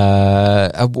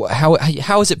 How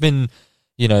has it been,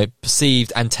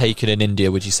 perceived and taken in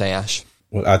India, would you say, Ash?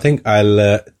 Well, I think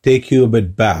I'll take you a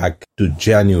bit back to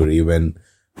January when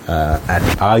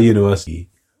at our university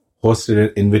hosted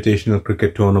an invitational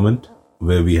cricket tournament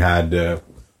where we had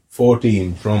 4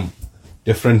 teams from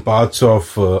different parts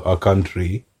of our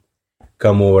country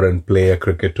come over and play a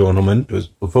cricket tournament. It was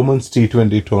a women's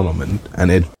T20 tournament,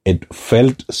 and it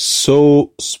felt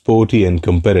so sporty and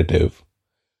competitive.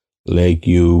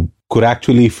 You could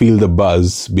actually feel the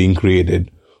buzz being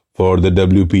created for the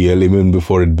WPL even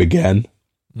before it began.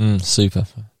 Super.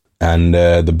 And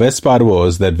the best part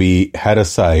was that we had a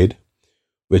side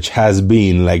which has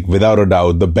been, without a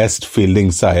doubt, the best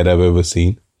fielding side I've ever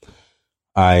seen.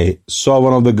 I saw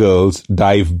one of the girls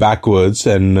dive backwards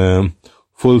and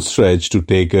full stretch to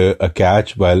take a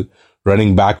catch while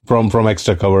running back from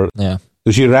extra cover. Yeah.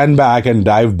 So she ran back and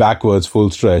dived backwards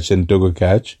full stretch and took a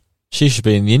catch. She should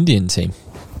be in the Indian team.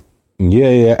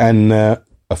 Yeah. And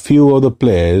a few other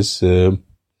players,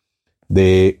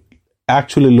 they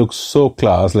actually looked so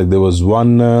class. There was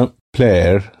one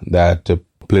player that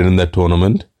played in that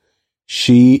tournament.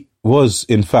 She was,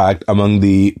 in fact, among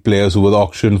the players who were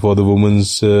auctioned for the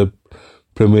Women's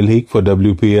Premier League for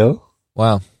WPL.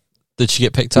 Wow. Did she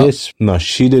get picked up? Yes, no,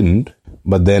 she didn't.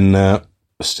 But then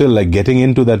still, like, getting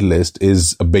into that list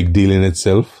is a big deal in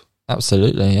itself.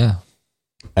 Absolutely, yeah.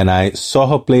 And I saw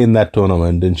her play in that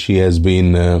tournament, and she has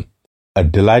been a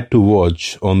delight to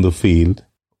watch on the field.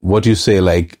 What you say,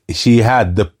 like, she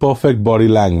had the perfect body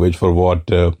language for what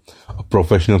a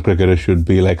professional cricketer should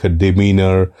be, like her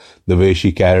demeanor, the way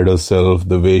she carried herself,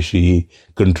 the way she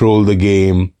controlled the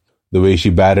game, the way she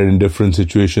batted in different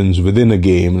situations within a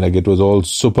game. Like, it was all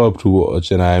superb to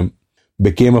watch, and I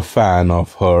became a fan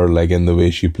of her, like, in the way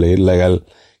she played. Like, I'll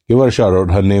give her a shout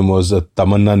out. Her name was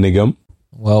Tamanna Nigam.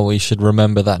 Well, we should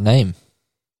remember that name.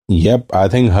 Yep, I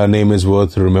think her name is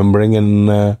worth remembering,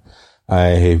 and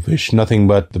I wish nothing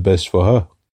but the best for her.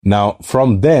 Now,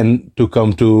 from then to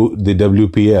come to the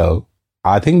WPL,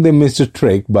 I think they missed a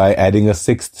trick by adding a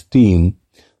sixth team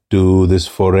to this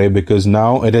foray, because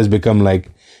now it has become like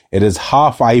it is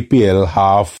half IPL,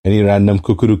 half any random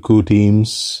cuckoo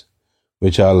teams,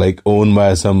 which are like owned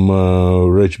by some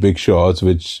rich big shots,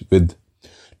 which with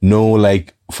no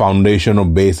like foundation or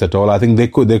base at all. I think they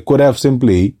could have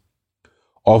simply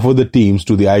offered the teams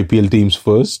to the IPL teams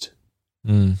first.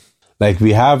 Like,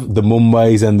 we have the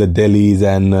Mumbais and the Delhis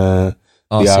and the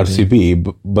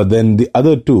RCB, but then the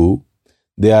other two,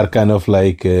 they are kind of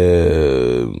like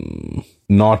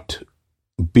not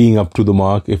being up to the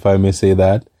mark, if I may say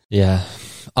that. Yeah.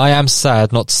 I am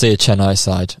sad not to see a Chennai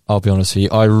side, I'll be honest with you.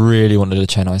 I really wanted a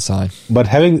Chennai side. But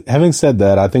having said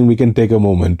that, I think we can take a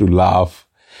moment to laugh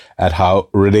at how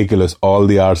ridiculous all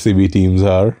the RCB teams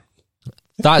are.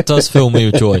 That does fill me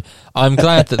with joy. I'm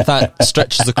glad that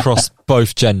stretches across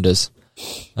both genders.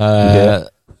 Yes.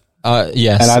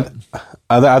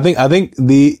 And I think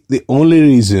the only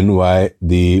reason why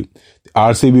the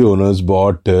RCB owners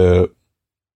bought a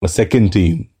second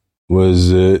team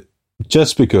was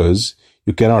just because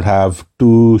you cannot have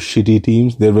two shitty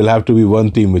teams. There will have to be one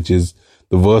team which is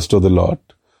the worst of the lot.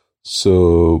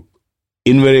 So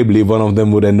invariably, one of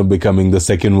them would end up becoming the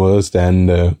second worst,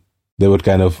 and they would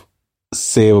kind of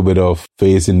save a bit of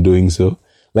face in doing so.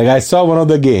 Like, I saw one of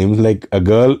the games, like, a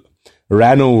girl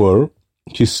ran over,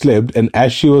 she slipped, and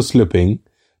as she was slipping,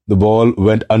 the ball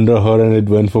went under her and it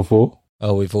went for 4.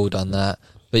 Oh, we've all done that.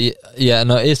 But yeah,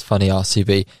 no, it is funny,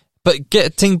 RCB. But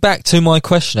getting back to my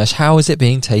question, Ash, how is it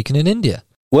being taken in India?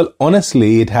 Well,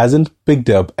 honestly, it hasn't picked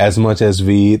up as much as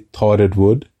we thought it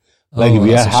would. Like,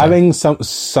 we are having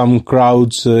some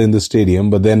crowds in the stadium,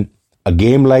 but then a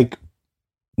game like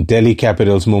Delhi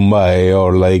Capitals Mumbai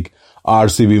or like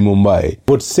RCB Mumbai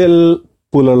would still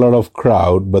pull a lot of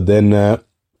crowd, but then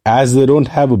as they don't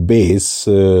have a base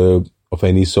of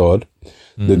any sort,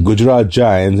 the Gujarat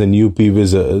Giants and UP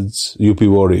Wizards, UP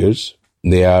Warriors,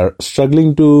 they are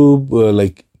struggling to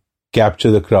like capture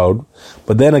the crowd.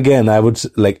 But then again, I would,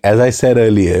 like, as I said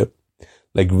earlier,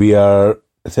 like, we are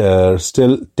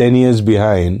still 10 years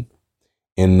behind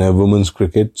in women's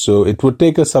cricket, so it would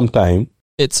take us some time.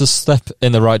 It's a step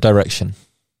in the right direction.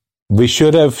 We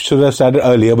should have started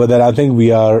earlier, but then I think we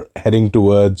are heading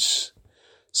towards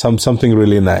something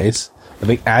really nice. I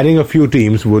think adding a few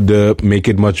teams would make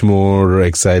it much more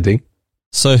exciting.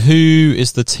 So who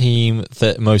is the team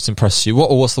that most impressed you?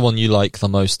 What's the one you like the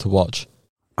most to watch?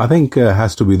 I think it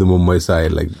has to be the Mumbai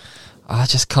side. Like, I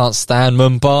just can't stand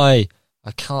Mumbai.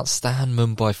 I can't stand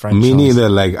Mumbai franchise. Me neither.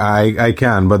 Like, I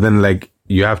can, but then, like,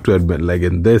 you have to admit, like,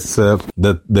 in this,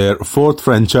 their fourth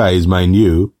franchise, mind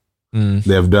you,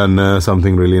 they have done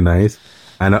something really nice.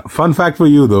 And a fun fact for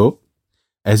you, though,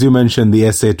 as you mentioned, the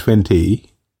SA20,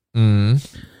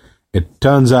 it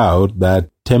turns out that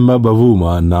Themba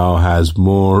Bavuma now has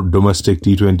more domestic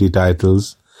T20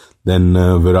 titles than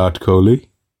Virat Kohli.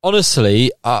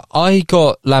 Honestly, I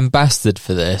got lambasted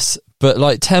for this, but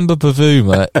like Themba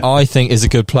Bavuma, I think is a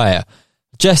good player.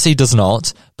 Jesse does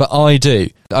not, but I do.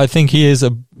 I think he is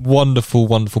a wonderful,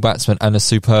 wonderful batsman and a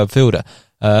superb fielder.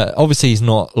 Obviously, he's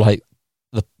not like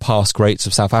the past greats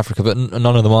of South Africa, but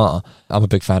none of them are. I'm a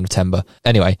big fan of Themba.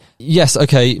 Anyway, yes,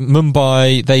 okay,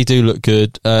 Mumbai, they do look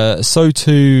good. So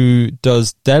too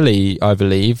does Delhi, I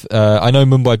believe. I know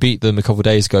Mumbai beat them a couple of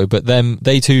days ago, but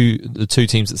the two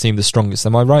teams that seem the strongest.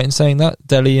 Am I right in saying that?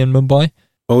 Delhi and Mumbai?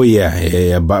 Oh,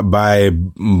 yeah. By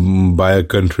a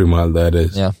country mile, that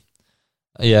is. Yeah.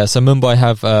 Yeah, so Mumbai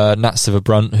have Nat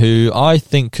Siva-Brunt, who I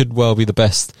think could well be the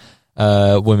best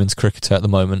women's cricketer at the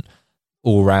moment,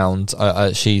 all round.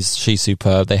 She's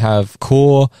superb. They have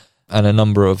Kaur and a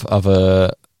number of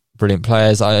other brilliant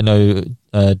players. I know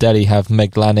Delhi have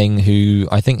Meg Lanning, who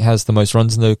I think has the most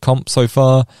runs in the comp so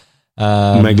far.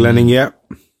 Meg Lanning, yeah.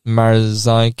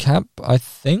 Marzai Cap, I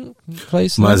think,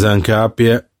 plays. Marzai Cap,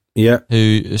 yeah.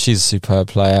 Who she's a superb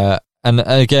player. And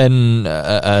again,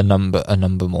 a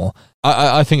number more.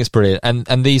 I think it's brilliant.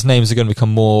 And these names are going to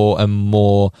become more and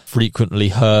more frequently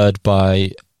heard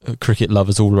by cricket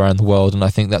lovers all around the world. And I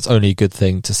think that's only a good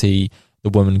thing to see the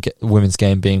women's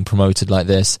game being promoted like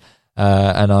this.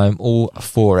 And I'm all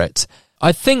for it.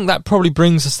 I think that probably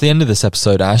brings us to the end of this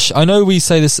episode, Ash. I know we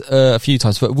say this a few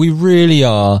times, but we really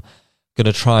are going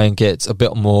to try and get a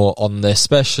bit more on this,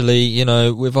 especially, you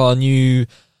know, with our new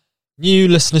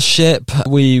listenership.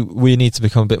 We need to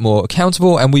become a bit more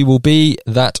accountable, and we will be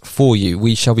that for you.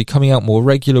 We shall be coming out more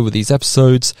regular with these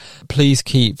episodes. Please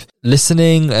keep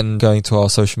listening and going to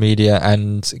our social media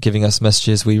and giving us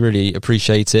messages. We really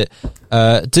appreciate it.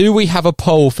 Do we have a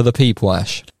poll for the people,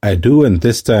 Ash? I do, and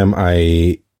this time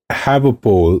I have a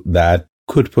poll that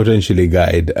could potentially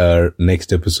guide our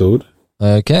next episode.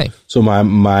 Okay. So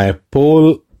my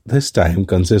poll this time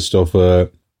consists of a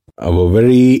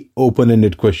very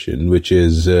open-ended question, which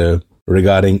is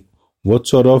regarding what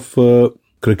sort of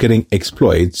cricketing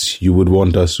exploits you would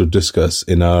want us to discuss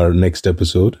in our next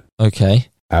episode. Okay.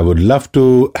 I would love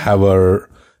to have our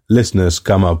listeners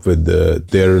come up with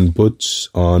their inputs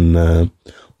on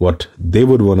what they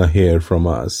would want to hear from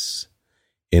us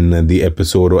in the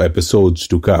episode or episodes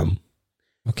to come.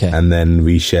 Okay. And then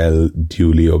we shall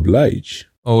duly oblige.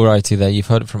 Alrighty there, you've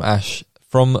heard it from Ash,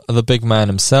 from the big man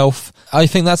himself. I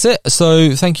think that's it.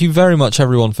 So thank you very much,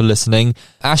 everyone, for listening.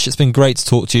 Ash, it's been great to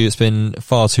talk to you. It's been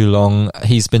far too long.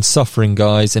 He's been suffering,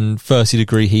 guys, in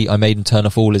 30-degree heat. I made him turn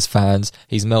off all his fans.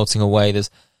 He's melting away.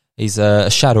 He's a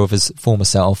shadow of his former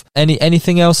self.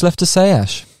 Anything else left to say,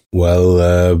 Ash?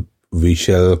 Well, we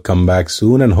shall come back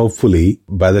soon, and hopefully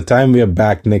by the time we are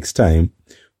back next time,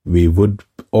 we would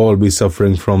all be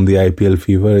suffering from the IPL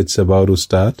fever. It's about to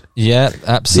start. Yeah,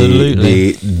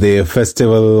 absolutely. The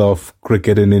festival of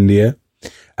cricket in India,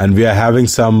 and we are having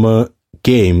some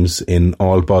games in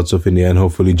all parts of India, and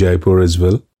hopefully Jaipur as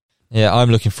well. Yeah, I'm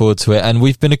looking forward to it. And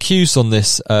we've been accused on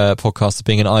this podcast of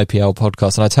being an IPL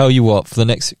podcast, and I tell you what, for the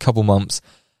next couple months,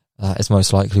 is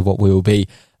most likely what we will be.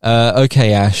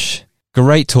 Okay, Ash.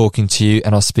 Great talking to you,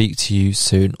 and I'll speak to you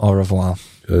soon. Au revoir.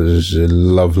 It was a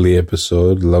lovely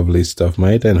episode, lovely stuff,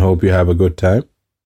 mate, and hope you have a good time.